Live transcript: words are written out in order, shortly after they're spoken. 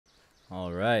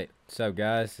All right, what's up,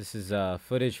 guys? This is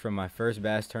footage from my first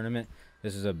bass tournament.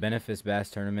 This is a benefits bass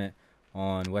tournament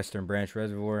on Western Branch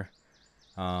Reservoir.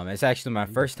 It's actually my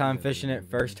first time fishing it,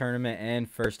 first tournament,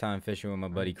 and first time fishing with my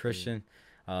buddy Christian.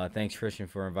 Thanks, Christian,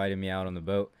 for inviting me out on the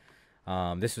boat.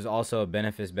 This was also a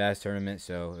benefits bass tournament,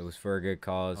 so it was for a good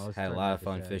cause. Had a lot of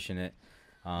fun fishing it,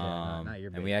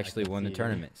 and we actually won the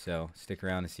tournament. So stick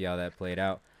around to see how that played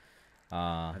out.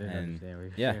 And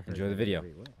yeah, enjoy the video.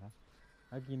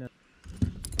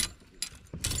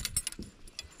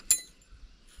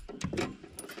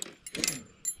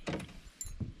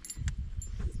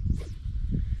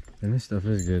 And this stuff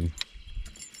is good.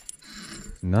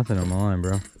 Nothing on my line,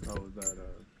 bro. Oh, is that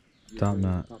top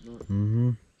knot? Top knot?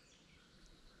 Mm-hmm.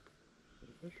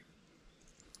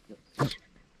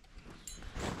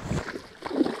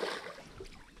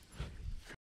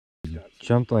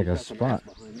 Jumped like a spot.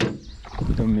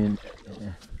 I mean,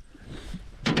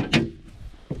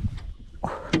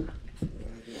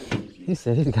 he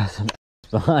said he's got some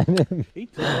behind him. He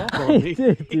took off on me. He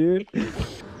did, dude.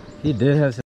 He did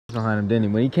have some behind him, didn't he?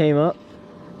 When he came up,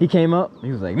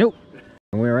 he was like, nope.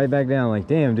 And went right back down like,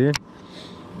 damn, dude.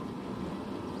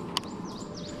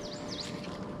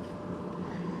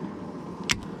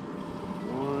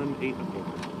 One 8 and 4.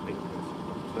 8.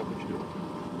 That's what you do.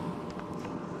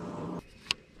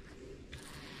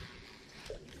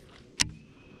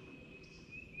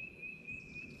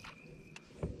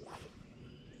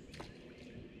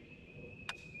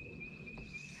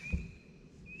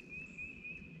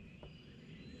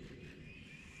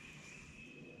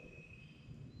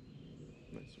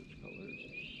 Might switch colors.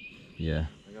 Yeah.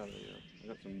 I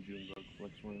got some June bug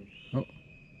flex ones. Oh.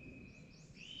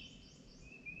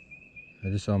 I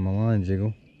just saw my line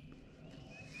jiggle.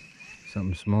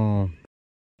 Something small.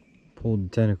 Pulled the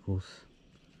tentacles.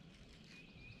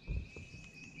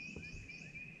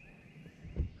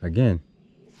 Again.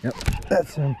 Yep.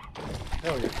 That's him.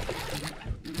 Hell yeah.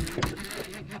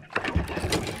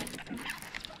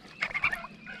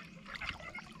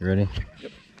 You ready?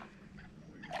 Yep.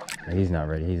 No, he's not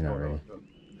ready. He's not ready.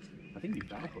 I think you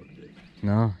back hooked it.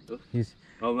 No. He's.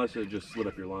 Oh, unless it just slid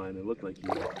up your line. It looked like you.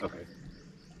 Okay.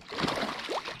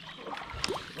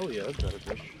 Oh yeah, that's better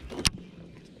fish.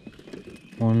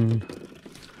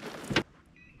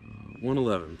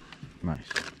 111. Nice.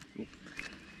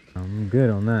 I'm good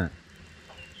on that.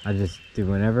 I just, dude,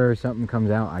 whenever something comes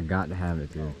out, I got to have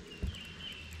it, dude.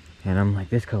 And I'm like,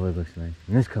 this color looks nice,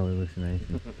 and this color looks nice.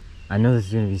 And I know this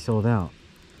is gonna be sold out.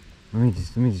 Let me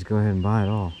just go ahead and buy it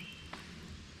all.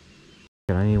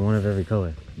 I need one of every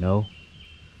color. No.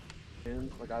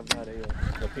 And like I've got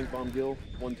a pink bomb gill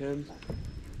 110s.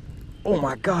 Oh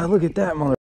my God! Look at that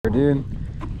motherfucker, dude.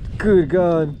 Good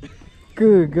God.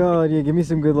 Good God. Yeah, give me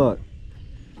some good luck.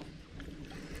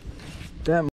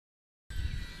 That.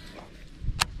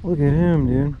 Look at him,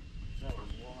 dude.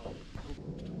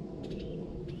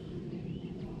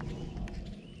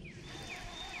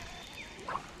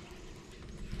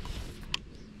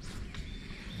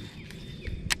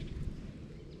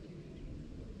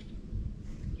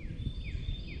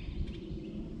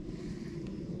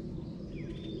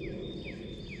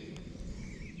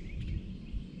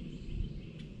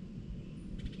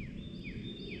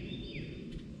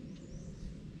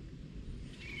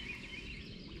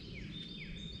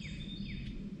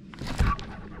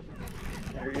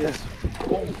 There he is.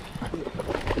 Oh.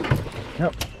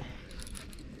 Yep.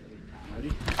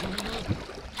 Ready?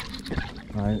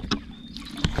 Alright.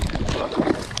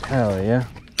 Hell yeah.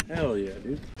 Hell yeah,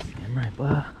 dude. I'm right,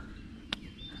 blah.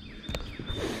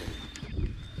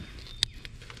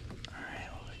 Alright,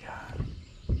 what we got?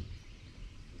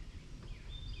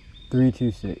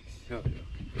 326. Hell yeah.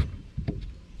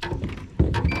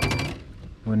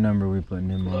 What number are we putting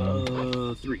him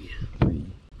on? 3. 3.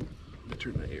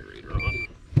 Turn the aerator on.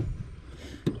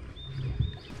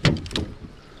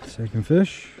 Second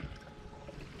fish.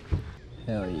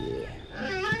 Hell yeah.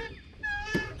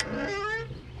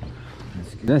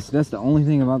 That's the only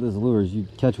thing about this lure is you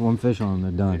catch one fish on them,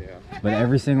 they're done. Yeah. But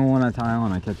every single one I tie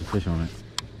on, I catch a fish on it.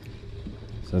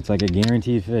 So it's like a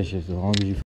guaranteed fish as long as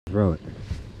you throw it.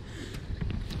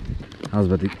 I was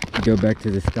about to go back to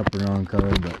the scuppernong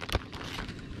color, but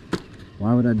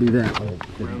why would I do that?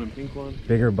 Brown and pink one.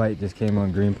 Bigger bite just came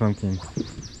on green pumpkin.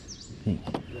 Pink.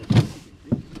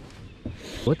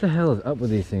 What the hell is up with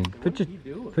these things? Put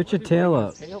your tail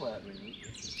up.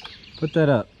 Put that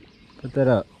up. Put that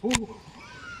up.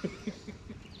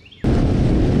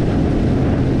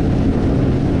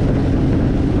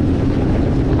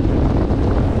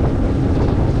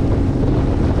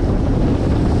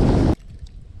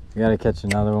 You gotta catch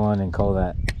another one and call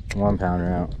that 1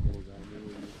 pounder out.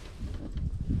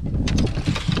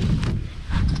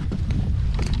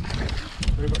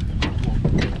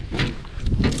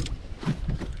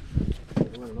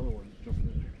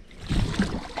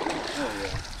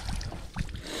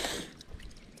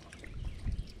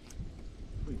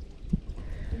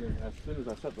 As soon as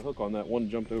I set the hook on that, one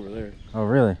jumped over there. Oh,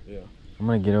 really? Yeah. I'm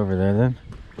gonna get over there then.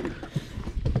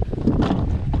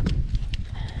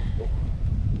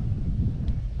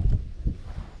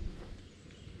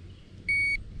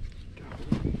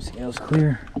 Scale's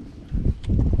clear.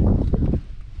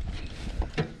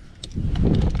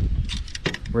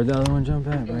 Where'd the other one jump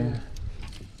at, man?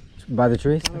 By the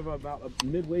trees? Kind of about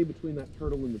midway between that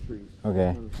turtle and the trees.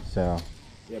 Okay, so.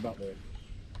 Yeah, about there.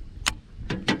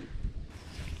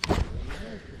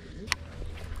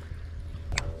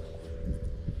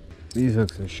 These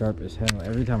hooks are sharp as hell.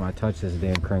 Every time I touch this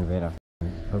damn crankbait, I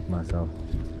hook myself. I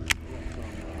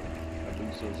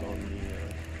lose those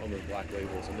on those black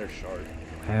labels, and they're sharp.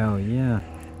 Hell yeah.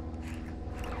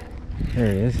 There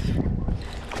it is.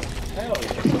 Hell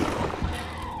yeah.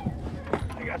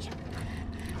 I got you.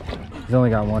 He's only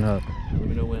got one hook. Let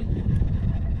me know when.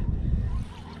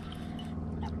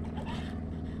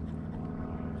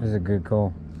 This is a good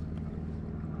call.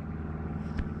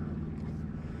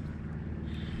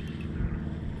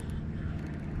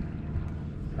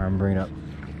 I'm bringing up.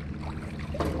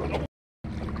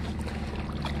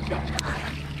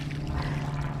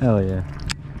 Hell yeah.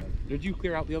 Did you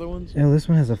clear out the other ones? Yo, this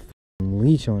one has a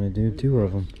leech on it, dude. 2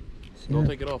 of them. Don't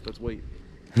take it off. That's weight.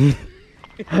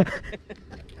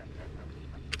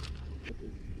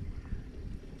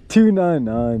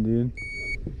 $2.99, dude.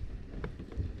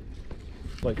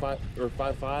 Like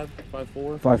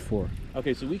 5.4. 5.4.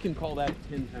 Okay, so we can call that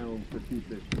 10 pounds for 2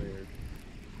 fish there.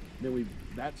 Then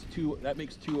that's 2. That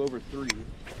makes 2 over 3.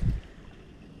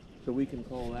 So we can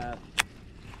call that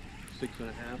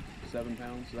 6.5, 7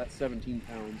 pounds. So that's 17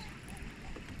 pounds.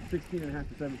 16.5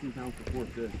 to 17 pounds for 4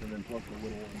 fish, and then plus the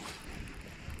little ones.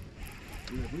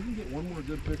 Yeah, if we can get one more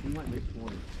good fish, we might make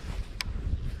 20.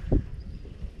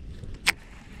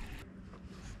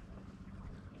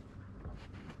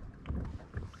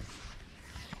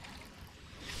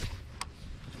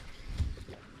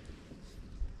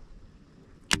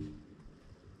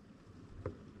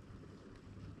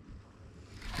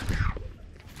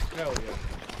 Hell yeah.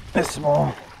 It's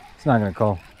small. It's not gonna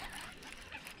call.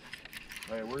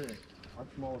 Alright, our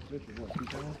smallest fish is what, 2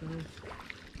 pounds today?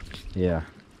 Yeah.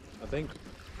 I think.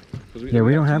 We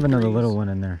don't have another threes. little one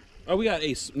in there. Oh, we got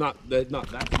a not that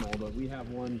small, but we have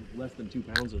one less than 2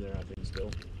 pounds in there. I think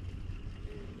still.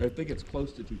 I think it's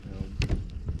close to 2 pounds.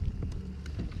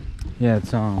 Yeah,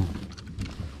 it's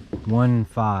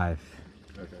 1.5.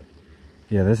 Okay.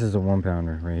 Yeah, this is a 1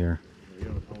 pounder right here. You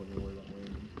don't have to worry about weighing.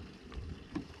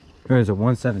 There's a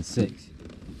 1.76.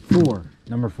 4,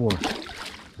 number 4.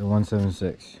 The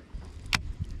 1.76.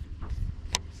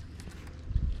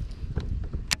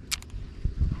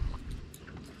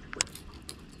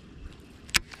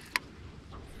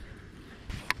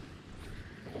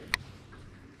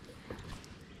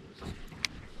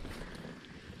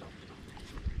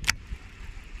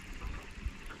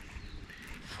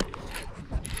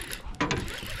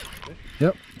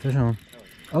 Yep, fish on.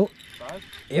 Oh, 5?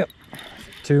 yep.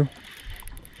 2.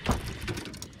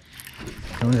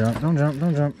 Don't jump, don't jump,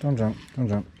 don't jump, don't jump, don't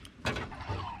jump.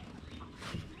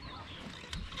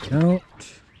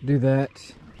 Don't do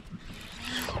that.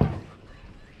 Have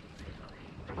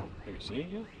you seen it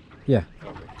yet? Yeah.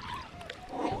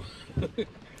 Okay.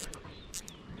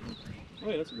 Oh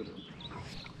yeah, that's a good one.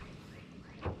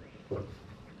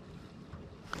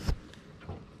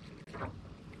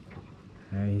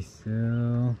 Hey,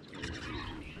 still.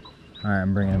 Alright,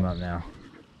 I'm bringing him up now.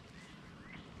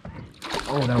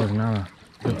 Oh, that was not a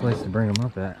good place to bring him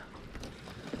up at.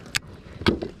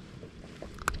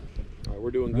 Alright,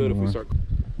 we're doing good if we start.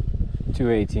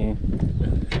 218.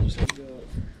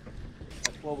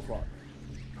 At 12 o'clock.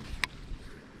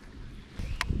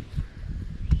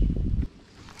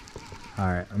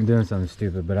 Alright, I'm doing something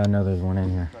stupid, but I know there's one in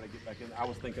here. Try to get back in. I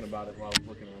was thinking about it while I was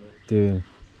looking at it. Dude.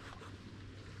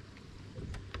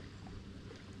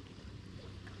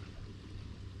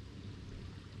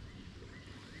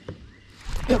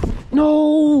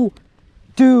 No!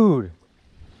 Dude!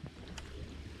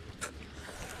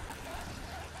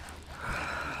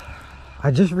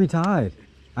 I just retied.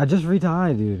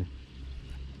 Dude.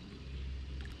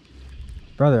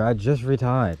 Brother, I just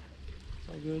retied.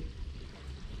 All good.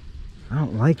 I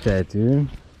don't like that, dude.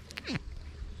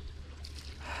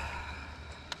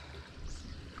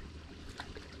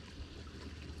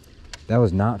 That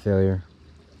was not failure.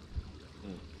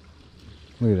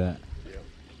 Look at that. Yeah.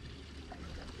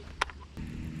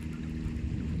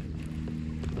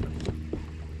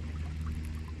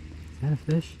 Is that a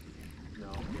fish? No,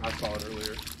 I saw it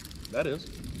earlier. That is.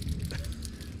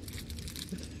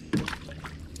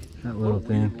 That little What a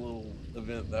thing. weird little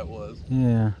event that was.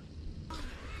 Yeah.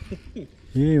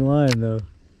 You ain't lying though.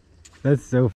 That's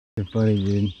so fucking funny,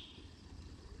 dude.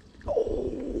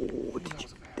 Oh,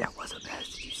 that was a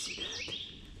bass. Did you see that?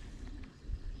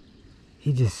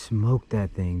 He just smoked that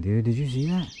thing, dude. Did you see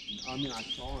that? I mean, I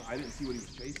saw it. I didn't see what he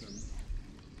was chasing.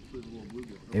 It was a little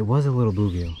bluegill. It was a little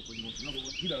bluegill.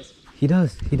 He does. He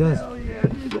does. He does. Hell yeah,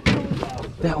 dude.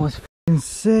 That was fucking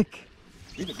sick.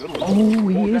 He's a good one. Oh,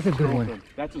 he is a good one.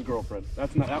 That's his girlfriend.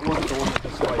 That's not. That wasn't the one that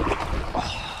just like.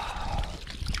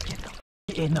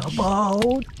 Get in the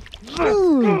boat.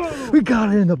 Ooh, we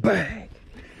got it in the bag.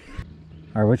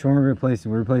 All right, which one we're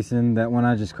replacing? We're replacing that one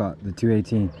I just caught, the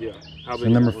 218. Yeah. How big So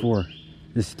number 4.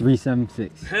 This is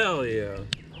 376. Hell yeah.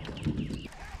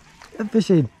 That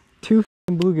fish ate 2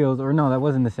 bluegills, or no, that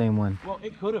wasn't the same one. Well,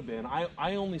 it could have been.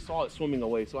 I only saw it swimming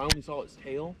away, so I only saw its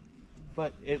tail.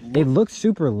 But it looked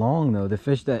super long though. The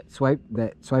fish that swiped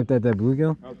at that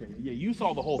bluegill. Okay. Yeah, you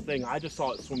saw the whole thing. I just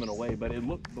saw it swimming away, but it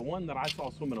looked, the one that I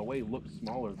saw swimming away looked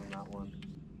smaller than that one.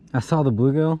 I saw the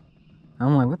bluegill.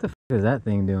 I'm like, what the f is that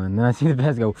thing doing? Then I see the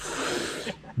bass go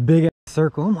big ass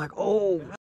circle. I'm like, oh.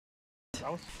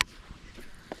 That was...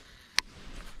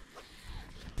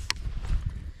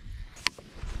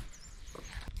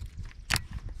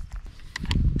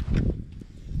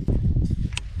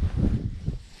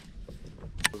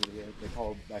 They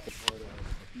called back and forth. A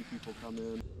few people come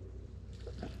in.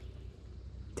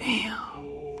 Damn.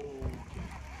 Oh.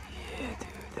 Yeah,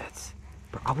 dude, that's...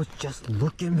 Bro, I was just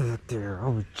looking back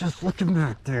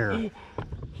there.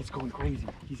 He's going crazy.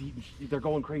 He's eating. They're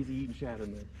going crazy eating shad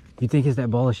in there. You think it's that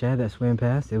ball of shad that swam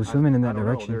past? It was swimming in that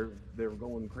direction. They're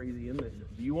going crazy in there.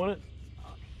 Do you want it?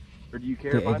 Or do you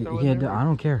care if I throw it yeah, there? I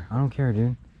don't care. I don't care,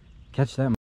 dude. Catch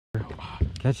that.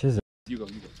 Catch his. You go.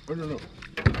 Oh, no.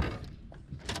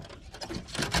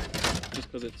 Just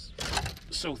because it's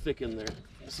so thick in there.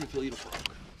 Let's see if he'll eat a frog.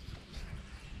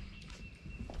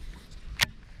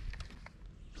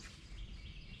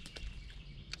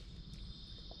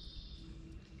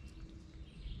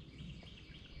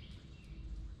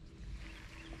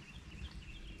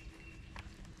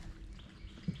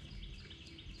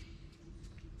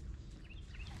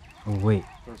 Oh, wait.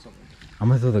 I'm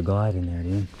gonna throw the glide in there,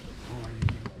 dude.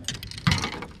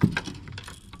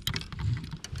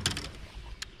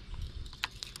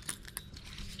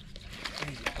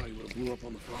 Probably would have blew up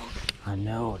on the frog. I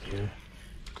know, dude.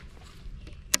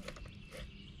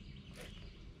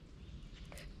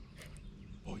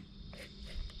 Boy,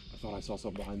 I thought I saw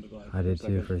something behind the glide. I did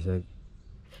too for a sec.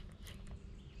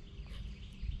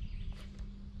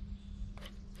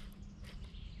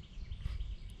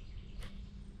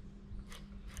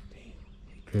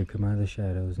 Could come out of the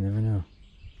shadows, never know.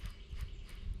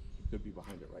 Could be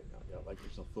behind it right now, yeah, like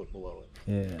there's a foot below it.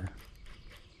 Yeah.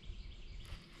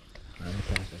 Alright,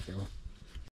 pass that girl.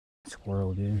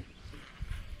 Squirrel, dude.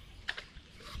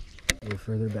 A little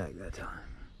further back that time.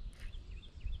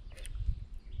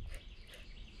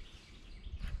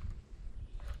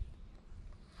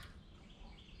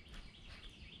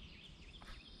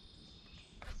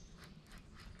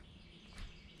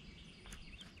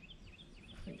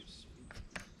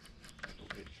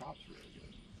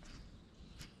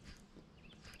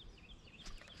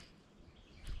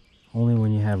 Only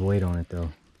when you have weight on it, though.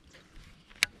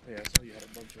 Yeah, I saw you had a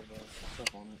bunch of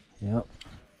stuff on it. Yep.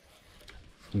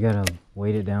 You gotta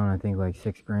weight it down, I think, like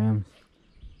 6 grams.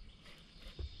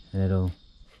 And it'll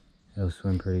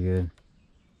swim pretty good.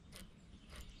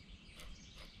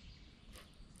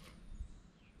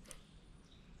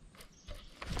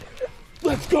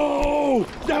 Let's go!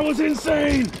 That was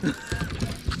insane!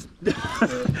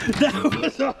 That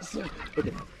was awesome!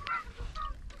 Okay.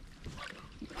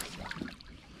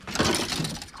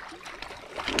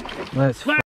 Let's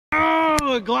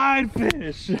oh, a glide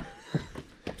fish!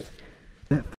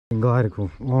 That f***ing glidcal.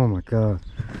 Oh my god.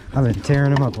 I've been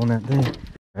tearing them up on that thing.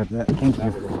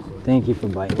 Thank you for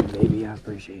biting, baby. I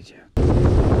appreciate you.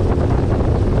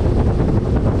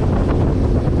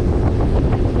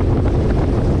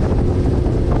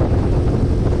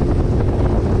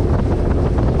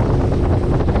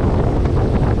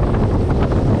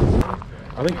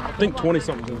 I think 20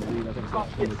 something's in the lead.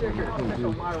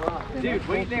 Dude,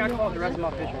 what do you think I caught the rest of my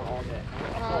fish all day?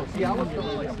 Oh, see, I was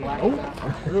going like black.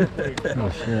 Oh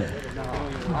shit.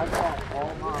 I caught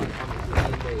all mine.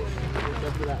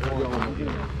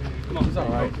 Come on, it's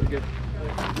alright. You got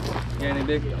anything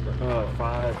big?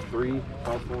 5'3",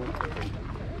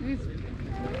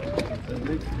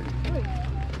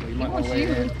 5'4". You might want to weigh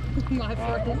in. My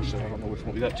friend. Shit, I don't know which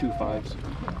one. We got 2 5s.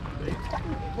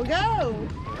 We'll go.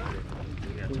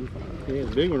 Yeah,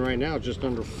 the big one right now, just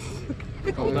under.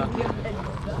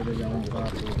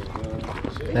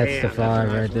 That's the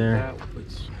 5 right there.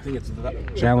 think it's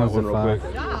that, That one's the real 5.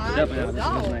 quick. Definitely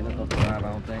not. This ain't no 5, I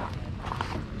don't think.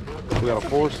 We got a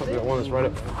 4, something, that one that's right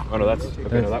up. Oh no, that's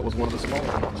okay. No, that was one of the small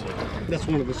ones. That's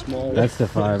one of the small ones. That's the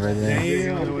 5 right there. Hey,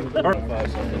 Hold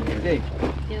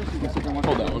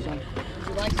that one.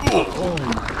 Oh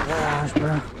my gosh,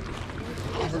 bro.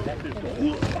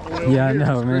 Yeah, I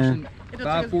know, man.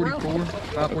 544,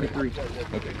 543.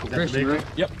 Okay, cool. Christian, right?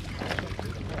 Yep.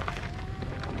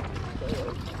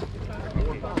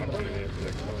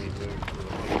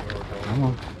 Come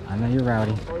on. I know you're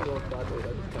rowdy.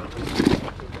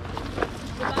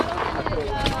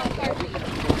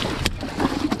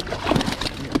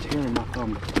 Tearing my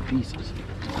thumb to pieces.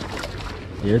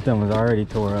 Your thumb was already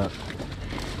tore up.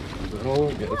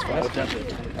 Yeah, that's fine.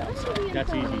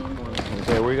 That's easy.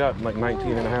 Okay, we got like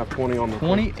 19 and a half, 20 on the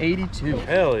 2082.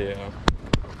 Hell yeah.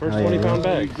 First Oh, yeah, 20-pound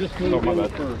bag. Oh, my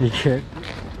bad. You good?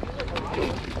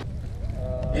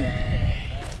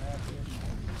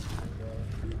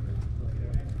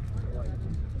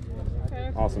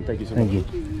 Awesome. Thank you so much. Thank you.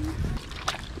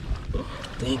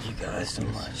 Thank you guys so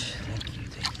much.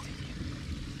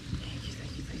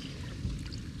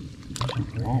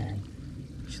 Thank you. Long.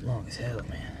 She's long as hell,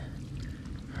 man.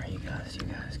 Alright, you guys,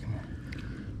 come on.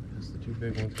 That's the 2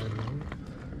 big ones right here.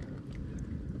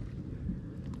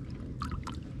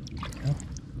 Go.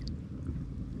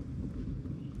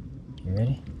 You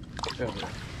ready? Yeah.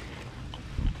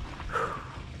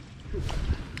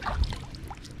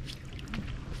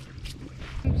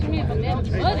 I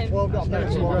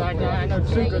know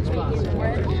secret spots.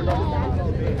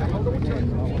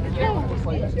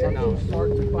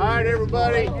 All right,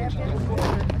 everybody.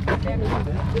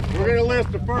 We're gonna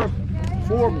list the first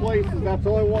 4 places. That's the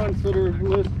only ones that are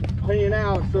paying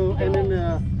out. So, and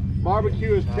then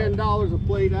barbecue is $10 a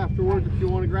plate afterwards if you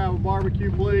want to grab a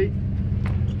barbecue plate.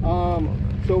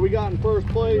 So we got in first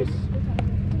place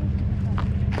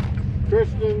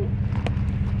Christian.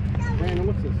 Brandon,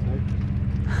 what's this thing?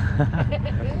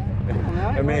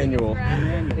 Emmanuel.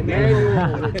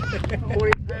 Emmanuel, 20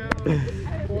 pounds,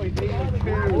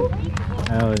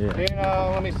 0.82. Oh yeah.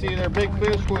 And let me see, their big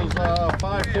fish was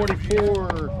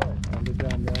 544.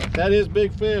 That is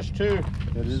big fish too.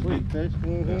 That is big fish.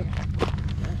 Okay.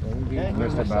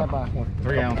 Missed about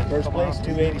 3 ounces. First place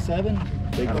 287.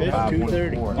 Big fish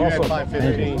 230. You had Also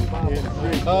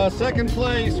 515. Second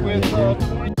place with